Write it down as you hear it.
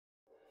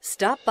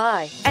Stop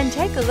by and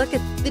take a look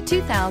at the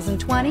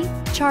 2020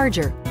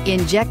 Charger.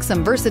 Inject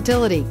some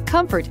versatility,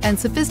 comfort, and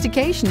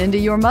sophistication into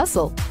your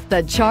muscle.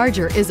 The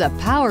Charger is a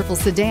powerful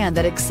sedan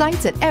that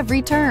excites at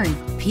every turn.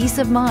 Peace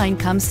of mind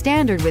comes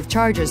standard with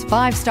Charger's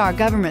 5-star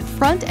government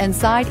front and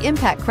side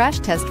impact crash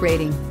test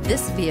rating.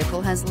 This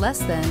vehicle has less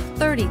than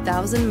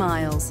 30,000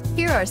 miles.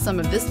 Here are some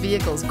of this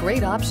vehicle's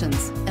great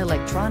options: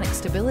 electronic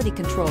stability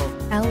control,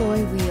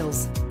 alloy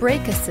wheels,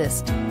 brake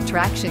assist,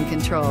 traction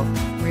control,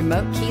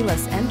 remote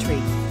keyless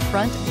entry,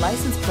 front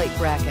license plate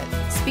bracket,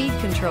 speed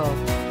control,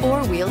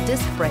 4-wheel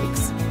disc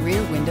brakes,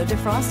 rear window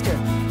defroster,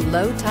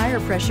 low tire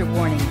pressure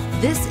warning.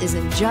 This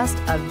isn't just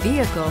a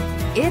vehicle,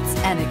 it's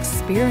an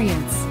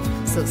experience.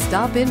 So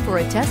stop in for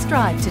a test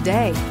drive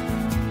today.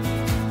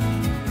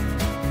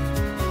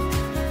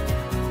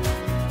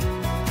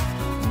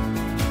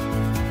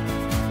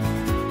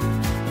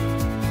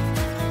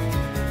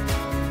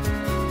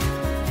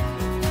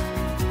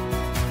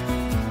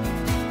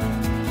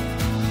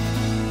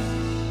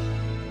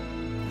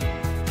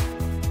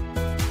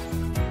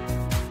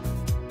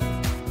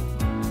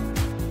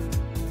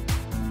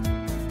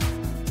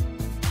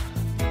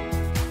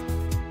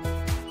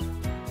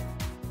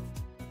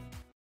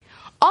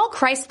 All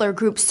Chrysler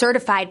Group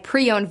certified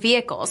pre-owned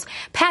vehicles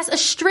pass a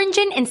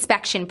stringent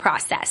inspection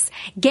process,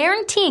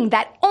 guaranteeing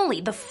that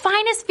only the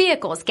finest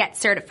vehicles get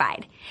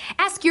certified.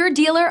 Ask your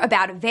dealer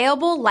about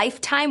available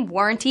lifetime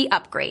warranty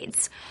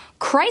upgrades.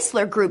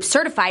 Chrysler Group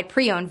certified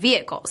pre-owned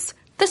vehicles,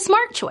 the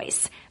smart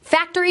choice,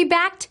 factory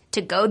backed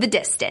to go the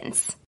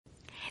distance.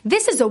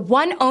 This is a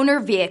one-owner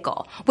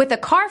vehicle with a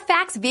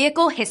CARFAX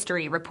Vehicle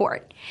History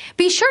Report.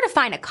 Be sure to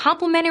find a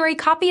complimentary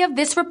copy of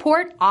this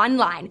report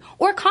online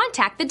or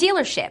contact the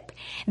dealership.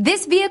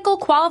 This vehicle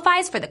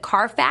qualifies for the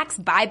CARFAX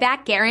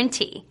Buyback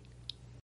Guarantee.